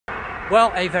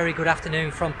Well, a very good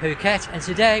afternoon from Phuket, and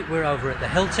today we're over at the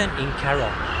Hilton in Karon.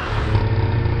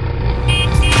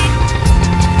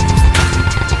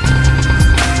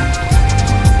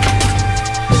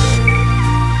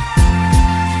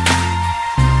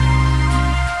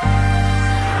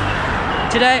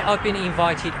 Today I've been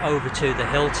invited over to the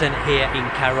Hilton here in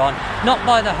Karon, not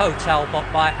by the hotel but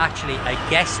by actually a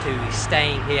guest who is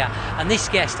staying here, and this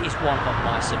guest is one of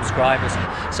my subscribers.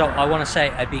 So I want to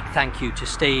say a big thank you to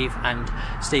Steve and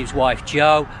Steve's wife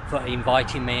Jo for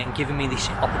inviting me and giving me this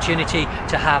opportunity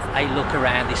to have a look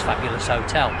around this fabulous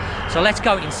hotel. So let's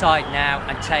go inside now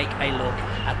and take a look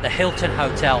at the Hilton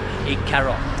Hotel in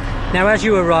Karon. Now, as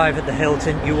you arrive at the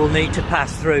Hilton, you will need to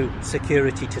pass through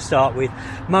security to start with.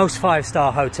 Most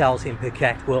five-star hotels in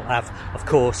Phuket will have, of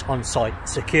course, on-site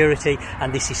security,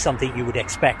 and this is something you would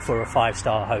expect for a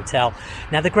five-star hotel.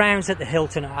 Now, the grounds at the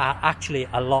Hilton are actually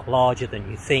a lot larger than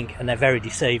you think, and they're very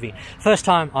deceiving. First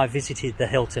time I visited the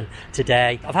Hilton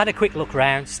today. I've had a quick look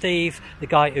around. Steve, the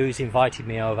guy who's invited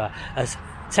me over, has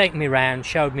taken me around,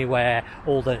 showed me where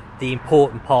all the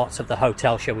important parts of the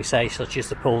hotel, shall we say, such as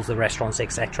the pools, the restaurants,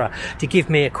 etc., to give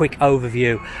me a quick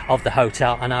overview of the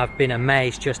hotel, and I've been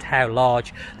amazed just how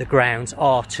large the grounds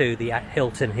are to the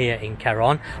Hilton here in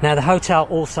Karon. Now, the hotel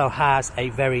also has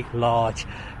a very large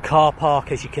car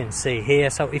park, as you can see here,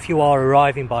 so if you are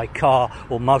arriving by car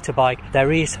or motorbike,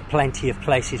 there is plenty of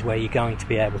places where you're going to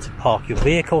be able to park your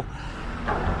vehicle.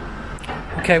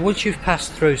 Okay, once you've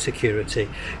passed through security,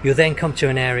 you'll then come to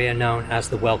an area known as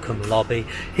the welcome lobby.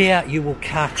 Here you will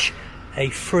catch a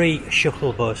free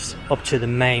shuttle bus up to the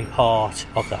main part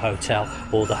of the hotel,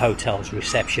 or the hotel's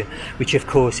reception, which of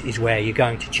course is where you're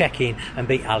going to check in and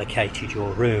be allocated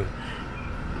your room.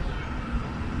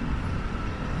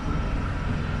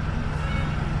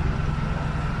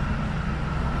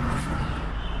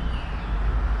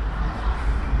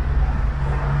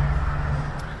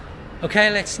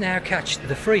 Okay, let's now catch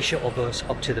the free shuttle bus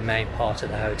up to the main part of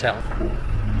the hotel.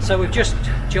 So we've just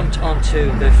jumped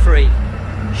onto the free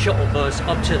shuttle bus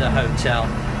up to the hotel.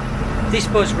 This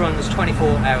bus runs 24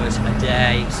 hours a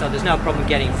day, so there's no problem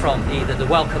getting from either the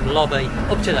welcome lobby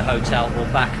up to the hotel or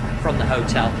back from the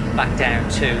hotel back down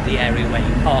to the area where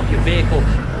you park your vehicle.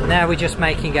 Now we're just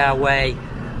making our way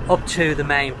up to the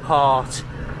main part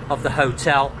of the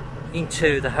hotel,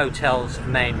 into the hotel's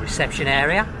main reception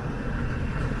area.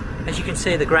 As you can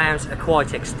see, the grounds are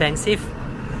quite extensive.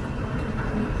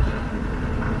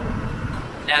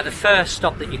 Now, the first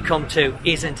stop that you come to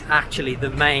isn't actually the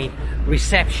main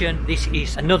reception. This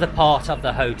is another part of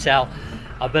the hotel.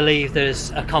 I believe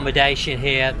there's accommodation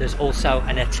here. There's also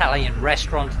an Italian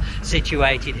restaurant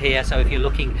situated here, so if you're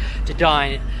looking to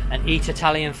dine and eat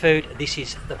Italian food, this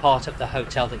is the part of the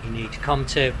hotel that you need to come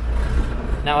to.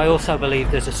 Now, I also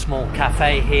believe there's a small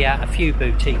cafe here, a few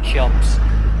boutique shops.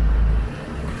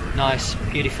 Nice,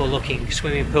 beautiful looking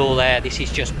swimming pool there. This is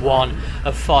just one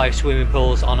of 5 swimming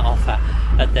pools on offer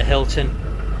at the Hilton.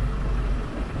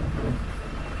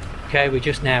 Okay, we're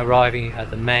just now arriving at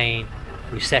the main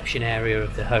reception area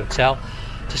of the hotel.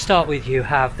 To start with, you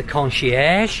have the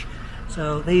concierge.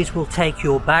 So these will take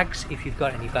your bags if you've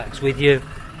got any bags with you.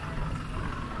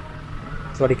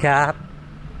 Sorry, cab.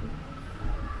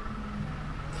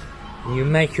 You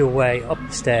make your way up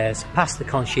the stairs, past the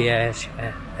concierge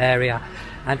area,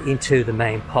 and into the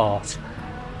main part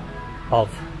of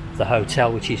the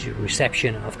hotel, which is your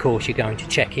reception. Of course, you're going to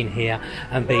check in here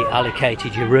and be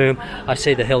allocated your room. I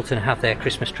see the Hilton have their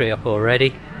Christmas tree up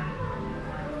already,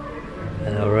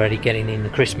 and they're already getting in the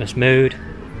Christmas mood.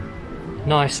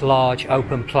 Nice large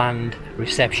open planned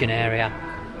reception area.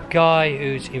 Guy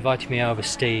who's invited me over,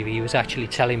 Steve, he was actually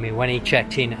telling me when he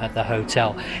checked in at the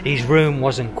hotel, his room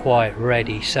wasn't quite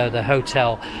ready, so the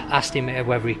hotel asked him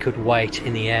whether he could wait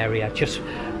in the area. Just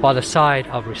by the side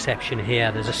of reception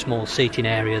here, there's a small seating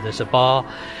area, there's a bar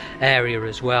area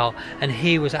as well, and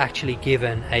he was actually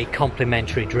given a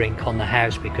complimentary drink on the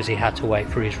house because he had to wait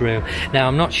for his room. Now,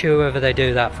 I'm not sure whether they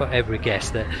do that for every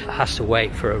guest that has to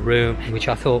wait for a room, which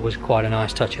I thought was quite a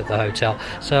nice touch of the hotel.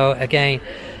 So again,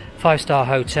 5-star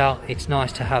hotel, it's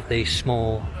nice to have these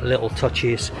small little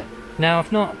touches. Now,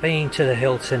 I've not been to the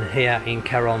Hilton here in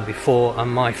Karon before,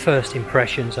 and my first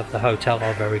impressions of the hotel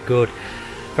are very good.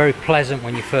 Very pleasant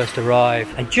when you first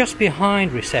arrive. And just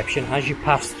behind reception, as you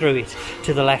pass through it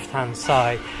to the left hand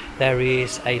side, there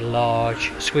is a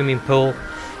large swimming pool.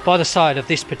 By the side of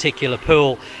this particular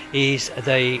pool is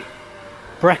the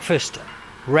breakfast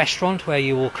restaurant where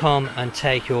you will come and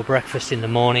take your breakfast in the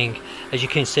morning. As you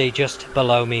can see just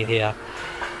below me here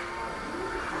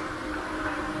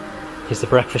is the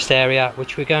breakfast area,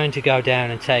 which we're going to go down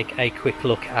and take a quick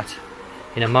look at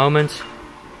in a moment.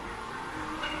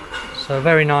 So a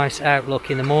very nice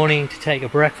outlook in the morning to take a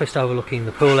breakfast overlooking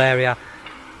the pool area.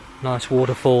 Nice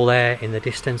waterfall there in the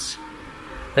distance.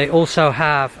 They also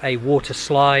have a water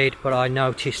slide, but I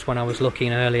noticed when I was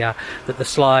looking earlier that the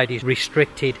slide is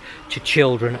restricted to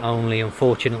children only,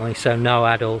 unfortunately, so no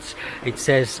adults. It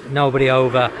says nobody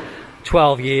over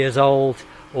 12 years old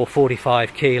or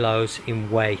 45 kilos in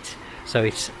weight. So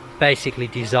it's basically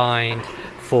designed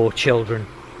for children.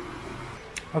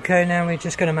 Okay, now we're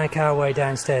just going to make our way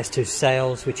downstairs to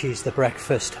Sales, which is the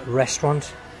breakfast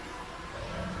restaurant.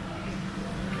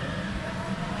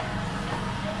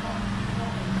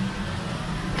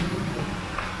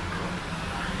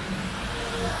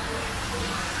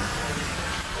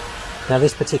 Now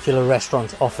this particular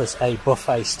restaurant offers a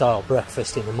buffet style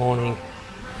breakfast in the morning.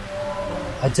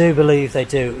 I do believe they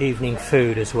do evening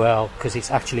food as well, because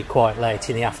it's actually quite late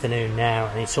in the afternoon now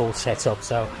and it's all set up,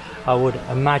 so I would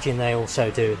imagine they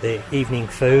also do the evening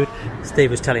food.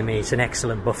 Steve was telling me it's an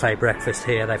excellent buffet breakfast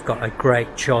here. They've got a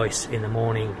great choice in the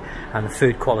morning and the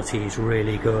food quality is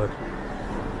really good.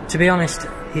 To be honest,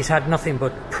 he's had nothing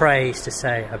but praise to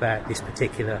say about this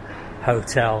particular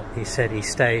hotel. He said his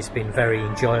stay's been very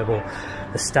enjoyable.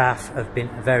 The staff have been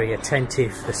very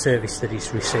attentive. The service that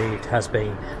he's received has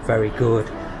been very good.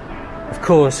 Of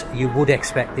course, you would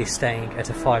expect this staying at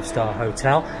a 5-star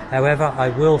hotel. However, I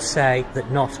will say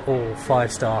that not all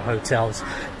 5-star hotels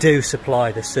do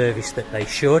supply the service that they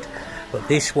should. But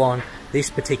this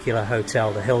particular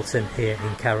hotel, the Hilton here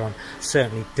in Karon,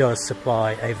 certainly does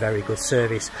supply a very good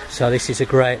service. So this is a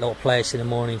great little place in the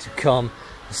morning to come,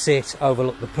 sit,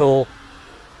 overlook the pool.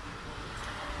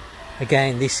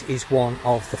 Again, this is one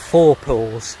of the 4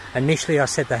 pools. Initially I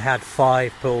said they had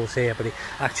 5 pools here, but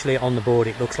actually on the board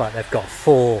it looks like they've got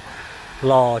 4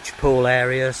 large pool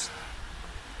areas.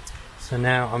 So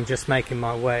now I'm just making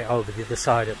my way over the other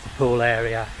side of the pool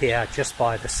area here, just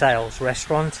by the Sales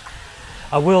restaurant.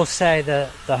 I will say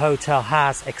that the hotel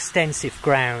has extensive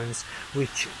grounds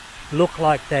which look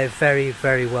like they're very,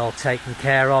 very well taken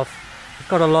care of. They've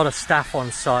got a lot of staff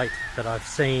on site that I've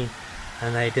seen,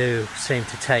 and they do seem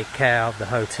to take care of the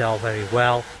hotel very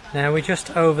well. Now we're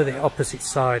just over the opposite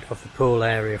side of the pool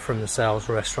area from the Sales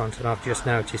restaurant, and I've just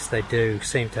noticed they do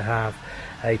seem to have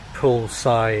a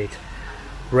poolside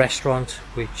restaurant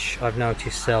which I've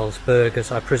noticed sells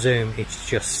burgers. I presume it's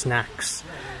just snacks,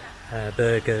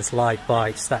 burgers, light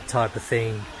bites, that type of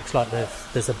thing. Looks like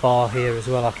there's a bar here as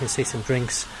well. I can see some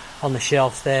drinks on the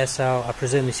shelves there, so I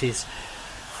presume this is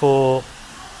for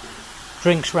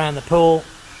drinks around the pool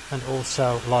and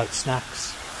also light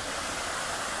snacks.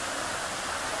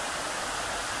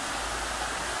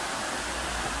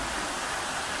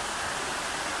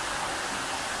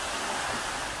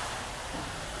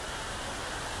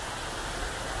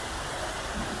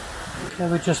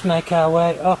 So we just make our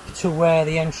way up to where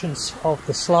the entrance of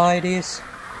the slide is.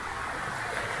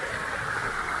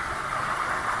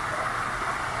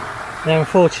 Now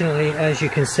unfortunately, as you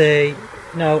can see,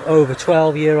 no over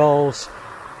 12-year-olds,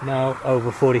 no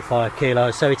over 45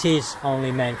 kilos, so it is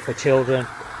only meant for children.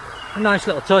 A nice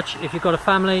little touch. If you've got a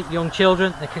family, young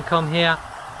children, they can come here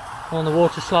on the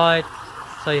water slide.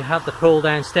 So you have the pool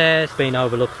downstairs being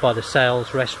overlooked by the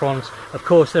Sales restaurant. Of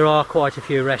course there are quite a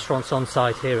few restaurants on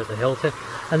site here at the Hilton.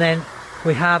 And then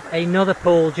we have another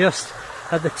pool just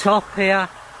at the top here,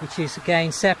 which is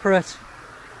again separate,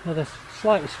 another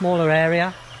slightly smaller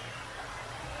area.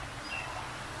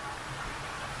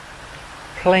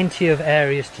 Plenty of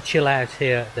areas to chill out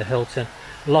here at the Hilton.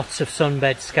 Lots of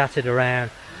sunbeds scattered around,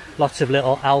 lots of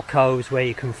little alcoves where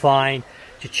you can find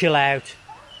to chill out,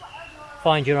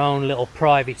 find your own little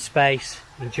private space,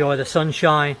 enjoy the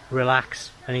sunshine,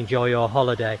 relax and enjoy your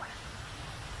holiday.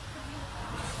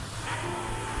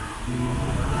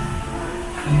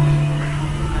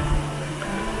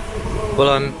 Well,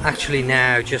 I'm actually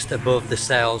now just above the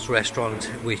Sales restaurant,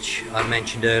 which I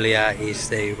mentioned earlier is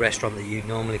the restaurant that you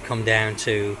normally come down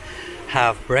to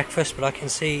have breakfast, but I can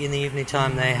see in the evening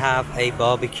time they have a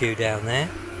barbecue down there.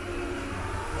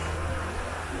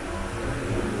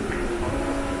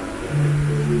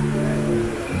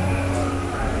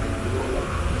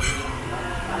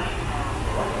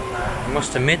 I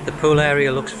must admit the pool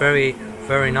area looks very,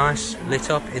 very nice, lit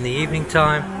up in the evening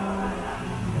time.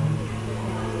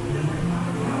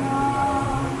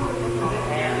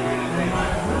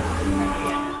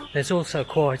 There's also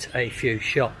quite a few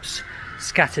shops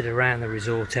scattered around the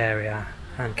resort area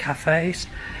and cafes,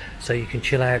 so you can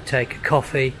chill out, take a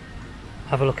coffee,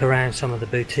 have a look around some of the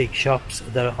boutique shops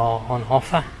that are on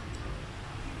offer.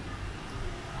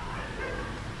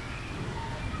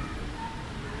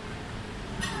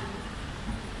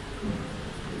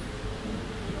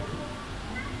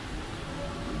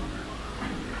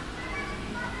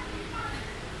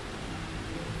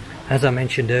 As I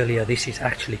mentioned earlier, this is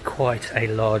actually quite a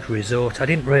large resort. I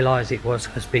didn't realise it was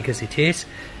as big as it is.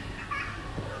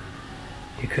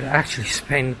 You could actually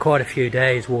spend quite a few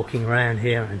days walking around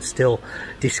here and still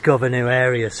discover new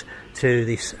areas to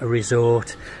this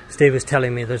resort. Steve was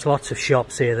telling me there's lots of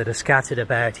shops here that are scattered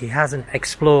about. He hasn't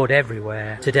explored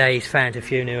everywhere. Today he's found a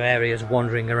few new areas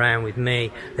wandering around with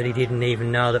me that he didn't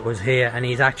even know that was here, and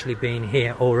he's actually been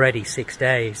here already 6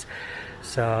 days.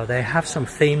 So they have some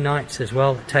theme nights as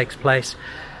well that takes place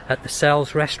at the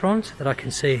Cells restaurant that I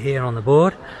can see here on the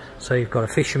board. So you've got a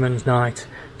fisherman's night,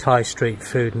 Thai street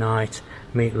food night,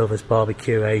 meat lovers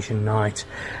barbecue Asian night,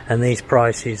 and these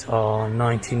prices are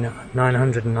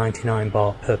 999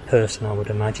 baht per person, I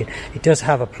would imagine. It does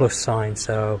have a plus sign,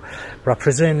 so, but I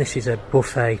presume this is a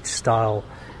buffet style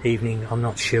evening, I'm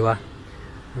not sure.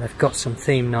 And they've got some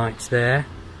theme nights there.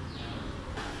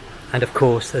 And of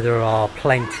course there are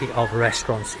plenty of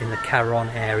restaurants in the Karon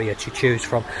area to choose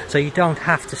from, so you don't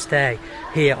have to stay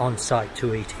here on site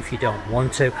to eat if you don't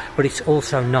want to, but it's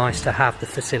also nice to have the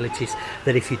facilities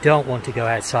that if you don't want to go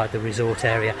outside the resort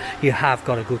area, you have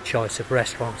got a good choice of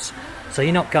restaurants. So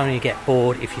you're not going to get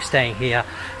bored if you're staying here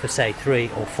for say 3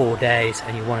 or 4 days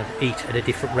and you want to eat at a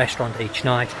different restaurant each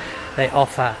night. They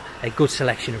offer a good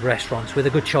selection of restaurants with a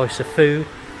good choice of food.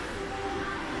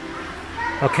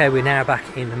 Okay, we're now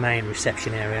back in the main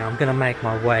reception area. I'm going to make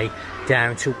my way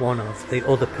down to one of the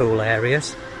other pool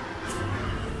areas.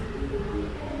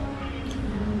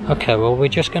 Okay, well, we're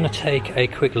just going to take a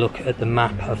quick look at the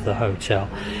map of the hotel.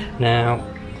 Now,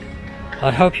 I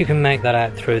hope you can make that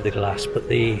out through the glass, but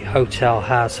the hotel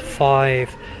has 5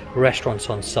 restaurants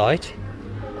on site.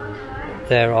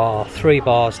 There are 3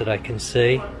 bars that I can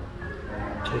see,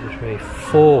 2, 3,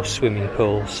 4 swimming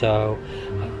pools. So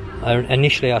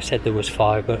initially I said there was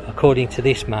 5, but according to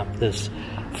this map there's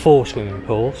 4 swimming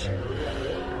pools.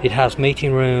 It has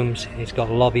meeting rooms, it's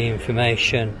got lobby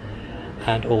information,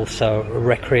 and also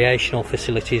recreational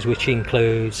facilities, which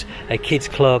includes a kids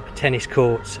club, tennis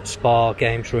courts, spa,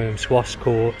 games room, squash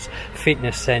courts,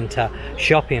 fitness centre,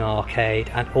 shopping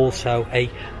arcade, and also a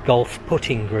golf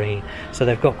putting green. So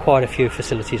they've got quite a few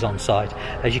facilities on site.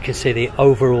 As you can see, the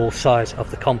overall size of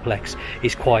the complex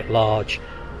is quite large.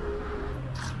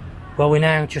 Well, we're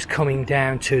now just coming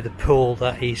down to the pool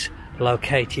that is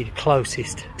located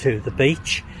closest to the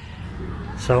beach.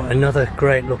 So another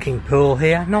great looking pool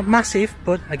here, not massive,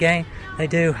 but again they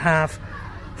do have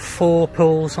 4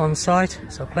 pools on site,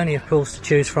 so plenty of pools to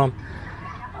choose from.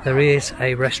 There is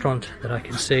a restaurant that I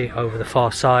can see over the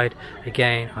far side.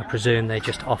 Again, I presume they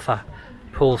just offer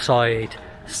poolside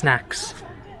snacks,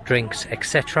 drinks,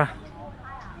 etc.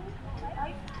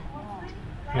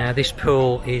 Now this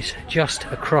pool is just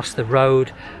across the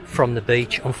road from the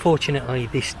beach. Unfortunately,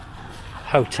 this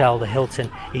hotel, the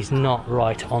Hilton, is not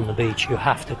right on the beach. You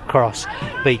have to cross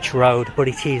Beach Road, but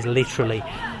it is literally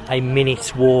a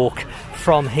minute's walk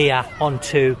from here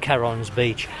onto Karon's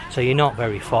beach, so you're not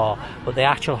very far. But the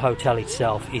actual hotel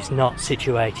itself is not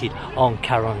situated on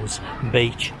Karon's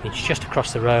beach, it's just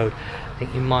across the road. I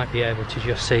think you might be able to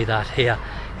just see that here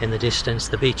in the distance.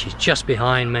 The beach is just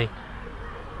behind me.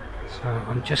 So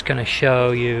I'm just going to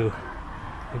show you,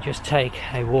 we just take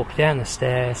a walk down the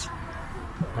stairs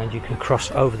and you can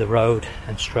cross over the road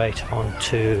and straight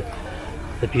onto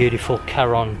the beautiful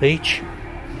Karon beach.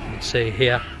 You can see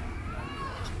here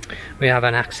we have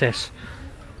an access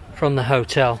from the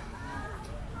hotel,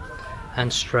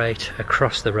 and straight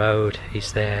across the road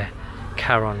is there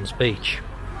Karon's beach.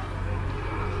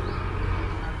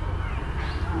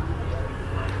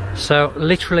 So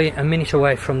literally a minute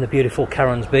away from the beautiful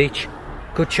Karon's beach.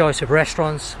 Good choice of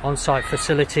restaurants, on-site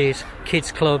facilities,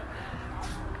 kids club,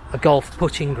 a golf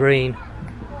putting green,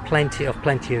 plenty of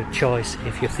choice.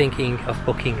 If you're thinking of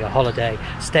booking a holiday,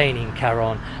 staying in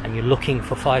Karon, and you're looking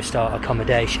for 5-star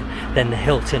accommodation, then the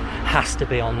Hilton has to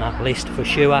be on that list for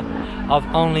sure.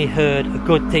 I've only heard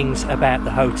good things about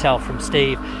the hotel from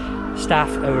Steve. Staff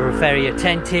are very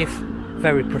attentive,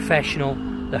 very professional.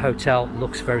 The hotel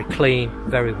looks very clean,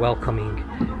 very welcoming.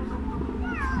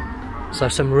 So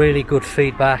some really good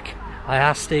feedback. I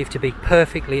asked Steve to be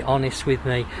perfectly honest with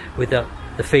me with the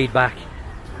feedback,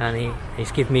 and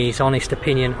he's given me his honest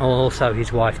opinion, and also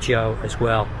his wife Jo as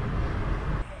well.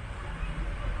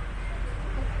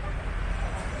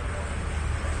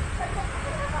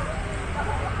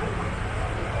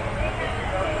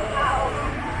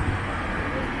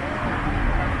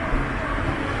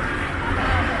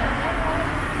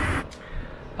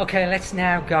 Okay, let's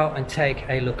now go and take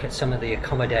a look at some of the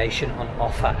accommodation on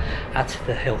offer at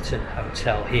the Hilton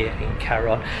Hotel here in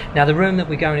Karon. Now, the room that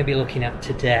we're going to be looking at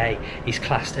today is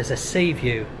classed as a Sea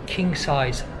View King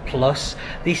Size Plus.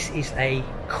 This is a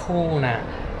corner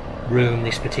room,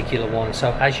 this particular one.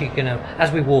 So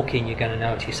as we walk in, you're going to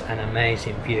notice an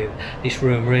amazing view. This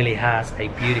room really has a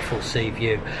beautiful sea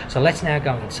view. So let's now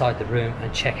go inside the room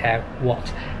and check out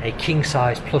what a king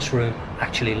size plus room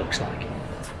actually looks like.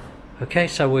 Okay,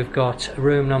 so we've got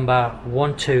room number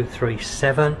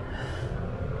 1237.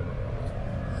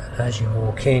 As you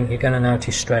walk in, you're going to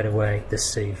notice straight away the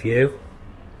sea view.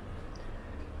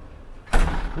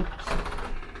 Oops.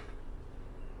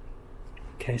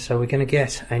 Okay, so we're going to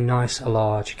get a nice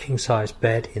large king size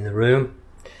bed in the room.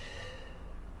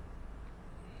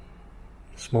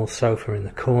 Small sofa in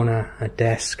the corner, a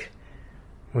desk.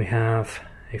 We have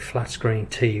a flat screen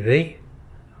TV,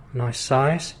 nice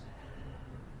size.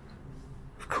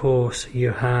 Of course,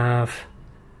 you have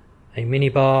a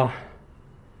minibar,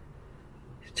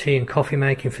 tea and coffee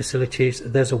making facilities.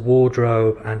 There's a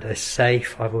wardrobe and a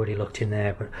safe. I've already looked in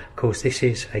there, but of course this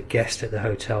is a guest at the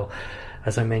hotel.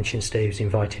 As I mentioned, Steve's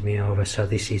invited me over, so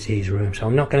this is his room. So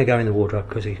I'm not going to go in the wardrobe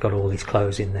because he's got all his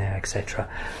clothes in there, etc.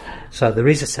 So there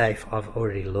is a safe. I've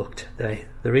already looked.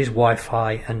 There is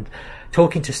Wi-Fi, and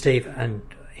talking to Steve and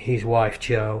his wife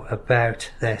Jo about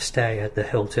their stay at the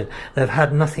Hilton, they've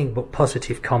had nothing but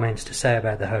positive comments to say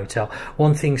about the hotel.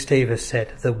 One thing Steve has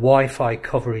said, the Wi-Fi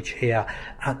coverage here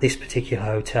at this particular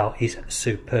hotel is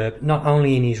superb, not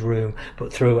only in his room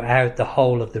but throughout the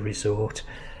whole of the resort.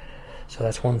 So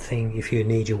that's one thing. If you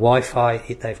need your Wi-Fi,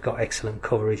 they've got excellent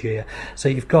coverage here. So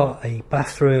you've got a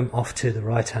bathroom off to the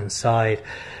right hand side,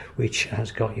 which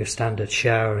has got your standard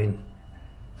shower in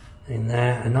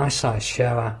there, a nice sized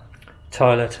shower.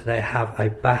 Toilet, they have a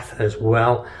bath as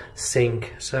well,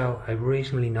 sink, so a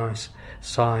reasonably nice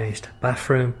sized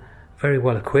bathroom, very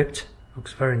well equipped,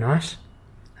 looks very nice.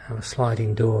 Have a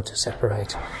sliding door to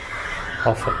separate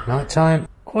off at night time.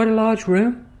 Quite a large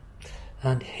room,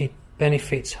 and it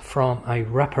benefits from a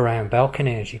wraparound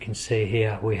balcony. As you can see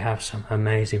here, we have some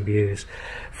amazing views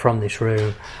from this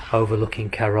room overlooking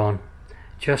Karon.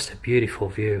 Just a beautiful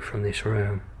view from this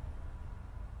room.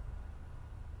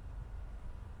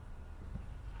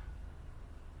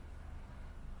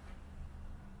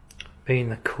 Being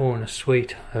the corner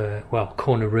suite, well,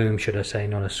 corner room should I say,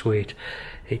 not a suite,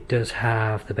 it does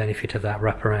have the benefit of that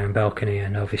wraparound balcony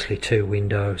and obviously two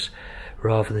windows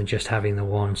rather than just having the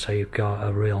one, so you've got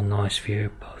a real nice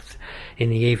view both in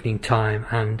the evening time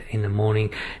and in the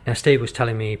morning. Now Steve was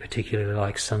telling me he particularly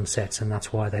likes sunsets, and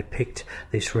that's why they picked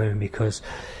this room, because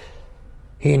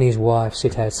he and his wife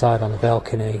sit outside on the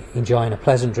balcony enjoying a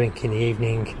pleasant drink in the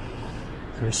evening.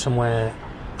 There is somewhere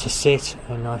to sit,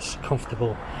 a nice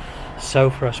comfortable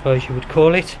sofa I suppose you would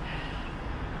call it,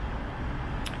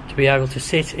 to be able to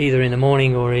sit either in the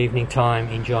morning or evening time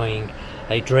enjoying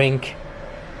a drink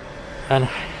and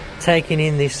taking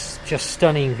in this just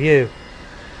stunning view.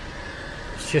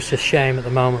 It's just a shame at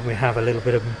the moment we have a little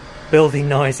bit of building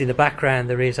noise in the background.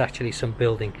 There is actually some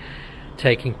building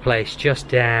taking place just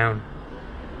down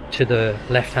to the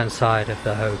left hand side of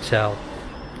the hotel.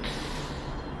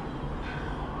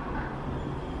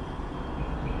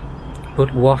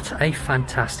 But what a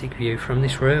fantastic view from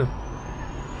this room.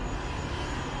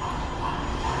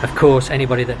 Of course,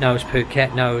 anybody that knows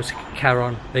Phuket knows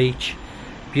Karon Beach.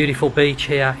 Beautiful beach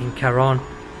here in Karon.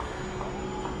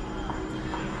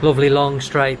 Lovely long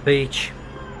straight beach.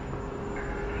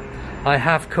 I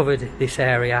have covered this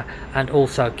area and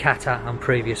also Qatar on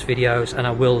previous videos, and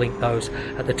I will link those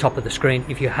at the top of the screen.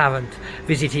 If you haven't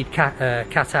visited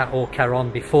Qatar or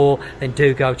Karon before, then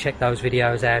do go check those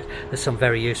videos out. There's some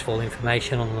very useful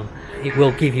information on them. It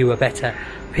will give you a better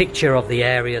picture of the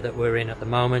area that we're in at the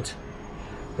moment.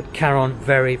 But Karon,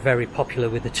 very, very popular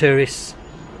with the tourists.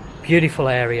 Beautiful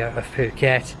area of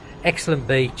Phuket, excellent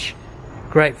beach,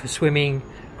 great for swimming,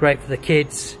 great for the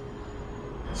kids.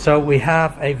 So we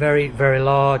have a very, very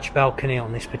large balcony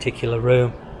on this particular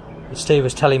room. Steve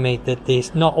was telling me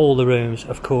that not all the rooms,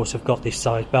 of course, have got this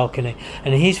size balcony,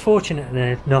 and he's fortunate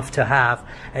enough to have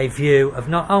a view of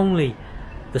not only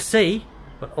the sea,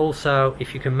 but also,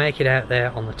 if you can make it out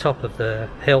there on the top of the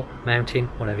hill, mountain,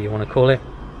 whatever you want to call it,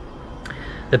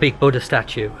 the big Buddha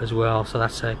statue as well. So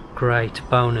that's a great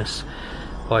bonus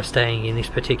by staying in this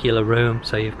particular room.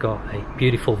 So you've got a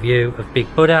beautiful view of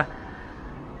big Buddha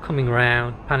coming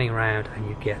around, panning around, and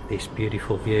you get this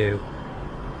beautiful view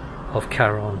of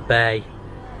Karon Bay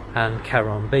and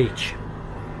Karon Beach.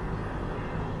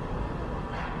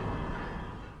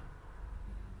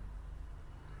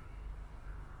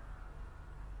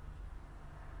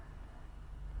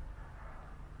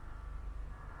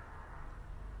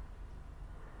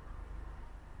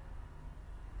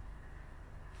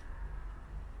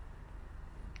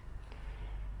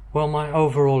 Well, my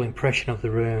overall impression of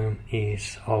the room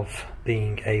is of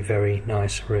being a very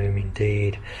nice room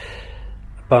indeed.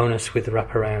 Bonus with the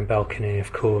wraparound balcony,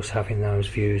 of course, having those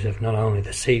views of not only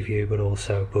the sea view but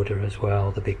also Buddha as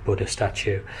well, the big Buddha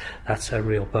statue. That's a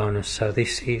real bonus. So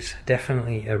this is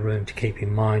definitely a room to keep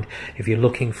in mind. If you're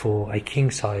looking for a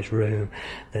king-size room,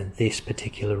 then this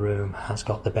particular room has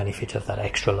got the benefit of that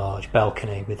extra large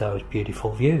balcony with those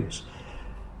beautiful views.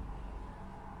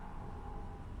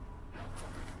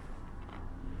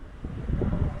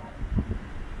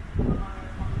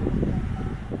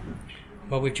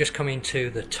 Well, we've just come into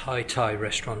the Thai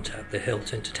restaurant at the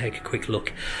Hilton to take a quick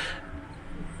look.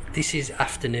 This is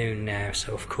afternoon now,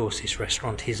 so of course this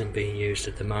restaurant isn't being used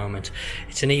at the moment.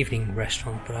 It's an evening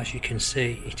restaurant, but as you can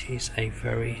see, it is a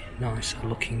very nice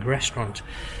looking restaurant.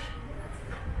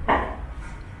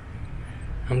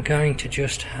 I'm going to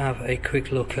just have a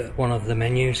quick look at one of the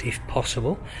menus if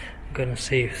possible. I'm going to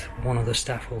see if one of the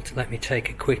staff will let me take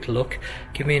a quick look,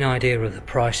 give me an idea of the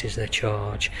prices they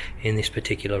charge in this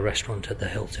particular restaurant at the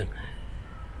Hilton.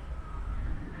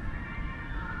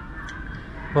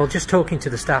 Well, just talking to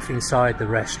the staff inside the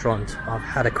restaurant, I've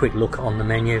had a quick look on the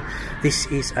menu. This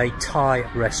is a Thai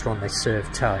restaurant. They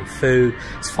serve Thai food.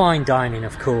 It's fine dining,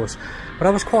 of course, but I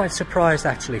was quite surprised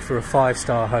actually for a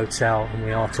 5-star hotel, and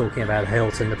we are talking about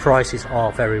Hilton. The prices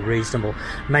are very reasonable.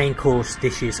 Main course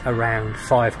dishes around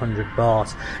 500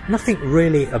 baht. Nothing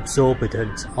really absorbent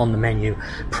on the menu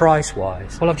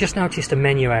price-wise. Well, I've just noticed a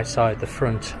menu outside the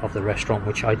front of the restaurant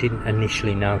which I didn't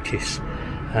initially notice.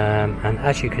 And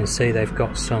as you can see, they've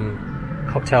got some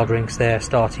cocktail drinks there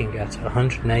starting at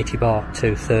 180 baht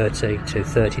to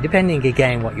 230, depending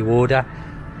again what you order.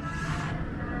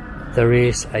 There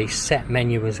is a set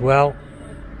menu as well.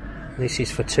 This is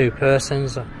for 2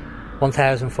 persons,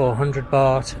 1,400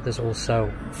 baht. There's also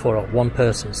for 1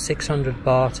 person 600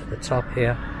 baht at the top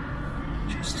here.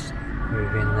 Just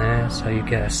move in there so you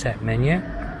get a set menu.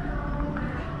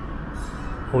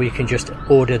 Or you can just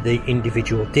order the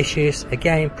individual dishes.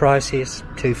 Again, prices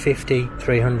 250,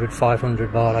 300, 500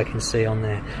 baht I can see on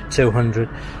there, 200.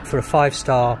 For a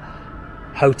 5-star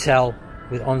hotel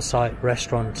with on-site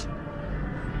restaurant,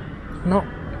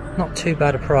 not too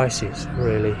bad of prices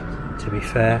really, to be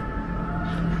fair.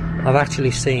 I've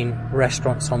actually seen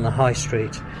restaurants on the high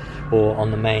street or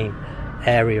on the main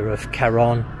area of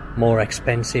Karon more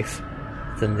expensive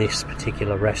than this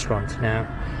particular restaurant. Now,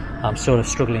 I'm sort of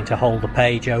struggling to hold the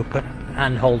page open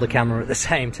and hold the camera at the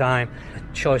same time.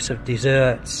 A choice of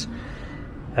desserts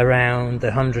around the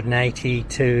 180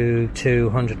 to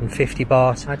 250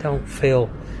 baht. I don't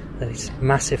feel that it's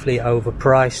massively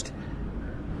overpriced.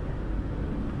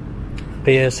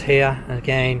 Beers here,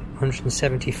 again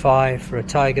 175 for a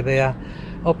tiger beer,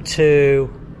 up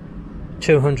to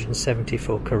 270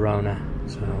 for Corona.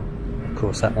 So of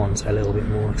course that one's a little bit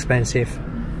more expensive.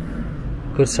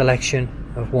 Good selection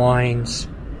of wines,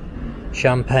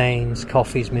 champagnes,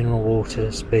 coffees, mineral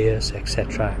waters, beers,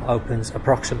 etc. Opens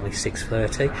approximately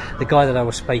 6:30. The guy that I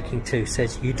was speaking to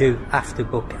says you do have to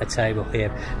book a table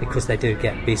here because they do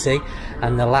get busy,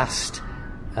 and the last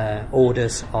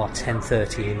orders are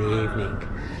 10:30 in the evening.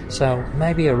 So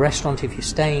maybe a restaurant if you're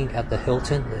staying at the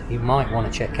Hilton that you might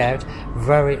want to check out.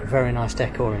 Very nice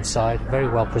decor inside, very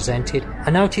well presented. I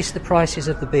noticed the prices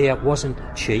of the beer wasn't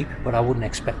cheap, but I wouldn't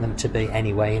expect them to be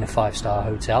anyway in a 5-star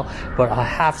hotel, but I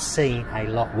have seen a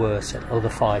lot worse at other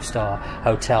 5-star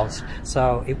hotels,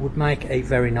 so it would make a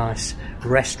very nice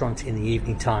restaurant in the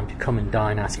evening time to come and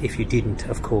dine at if you didn't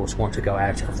of course want to go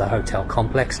out of the hotel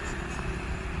complex.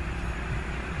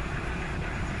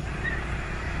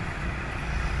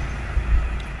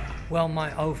 Well,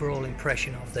 my overall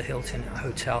impression of the Hilton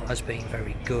Hotel has been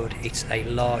very good. It's a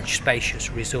large, spacious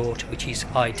resort which is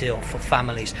ideal for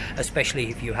families, especially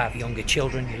if you have younger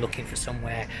children, you're looking for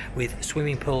somewhere with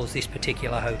swimming pools. This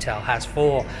particular hotel has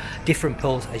 4 different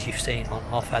pools as you've seen on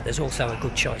offer. There's also a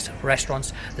good choice of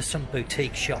restaurants. There's some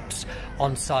boutique shops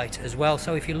on site as well.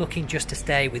 So if you're looking just to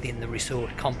stay within the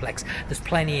resort complex, there's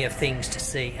plenty of things to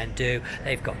see and do.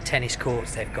 They've got tennis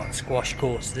courts, they've got squash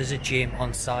courts, there's a gym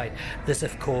on site, there's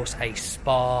of course a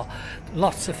spa,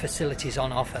 lots of facilities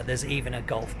on offer. There's even a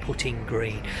golf putting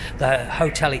green. The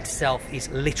hotel itself is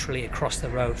literally across the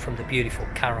road from the beautiful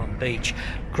Karon beach.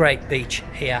 Great beach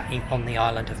here on the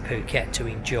island of Phuket to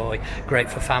enjoy.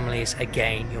 Great for families,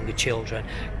 again, younger children,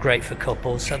 great for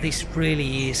couples. So this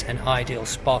really is an ideal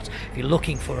spot if you're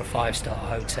looking for a 5-star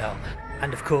hotel.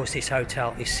 And of course this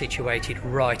hotel is situated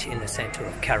right in the centre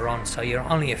of Karon, so you're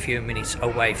only a few minutes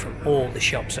away from all the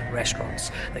shops and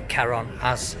restaurants that Karon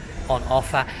has on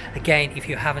offer. Again, if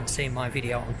you haven't seen my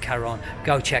video on Karon,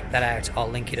 go check that out. I'll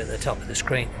link it at the top of the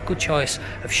screen. Good choice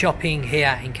of shopping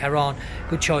here in Karon,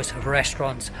 good choice of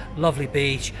restaurants, lovely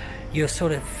beach. You're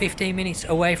sort of 15 minutes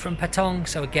away from Patong,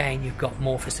 so again you've got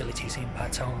more facilities in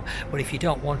Patong. But if you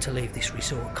don't want to leave this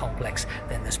resort complex,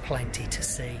 then there's plenty to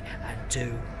see and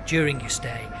do during your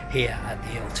stay here at the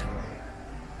Hilton.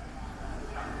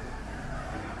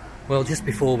 Well, just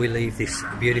before we leave this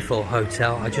beautiful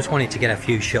hotel, I just wanted to get a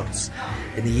few shots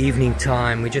in the evening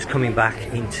time. We're just coming back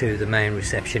into the main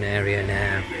reception area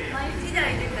now.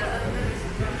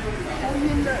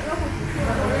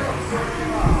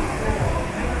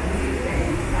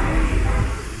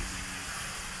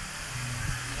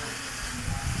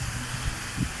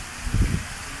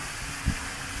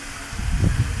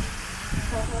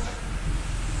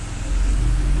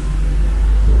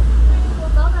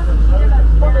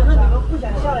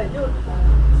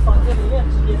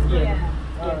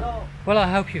 Well, I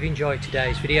hope you've enjoyed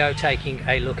today's video, taking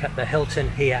a look at the Hilton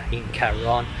here in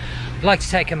Karon. I'd like to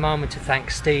take a moment to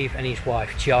thank Steve and his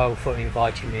wife Jo for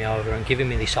inviting me over and giving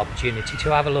me this opportunity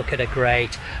to have a look at a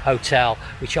great hotel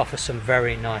which offers some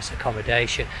very nice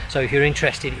accommodation. So if you're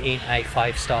interested in a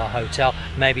 5-star hotel,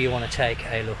 maybe you want to take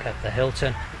a look at the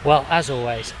Hilton. Well, as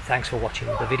always, thanks for watching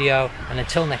the video, and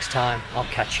until next time, I'll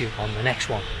catch you on the next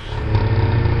one.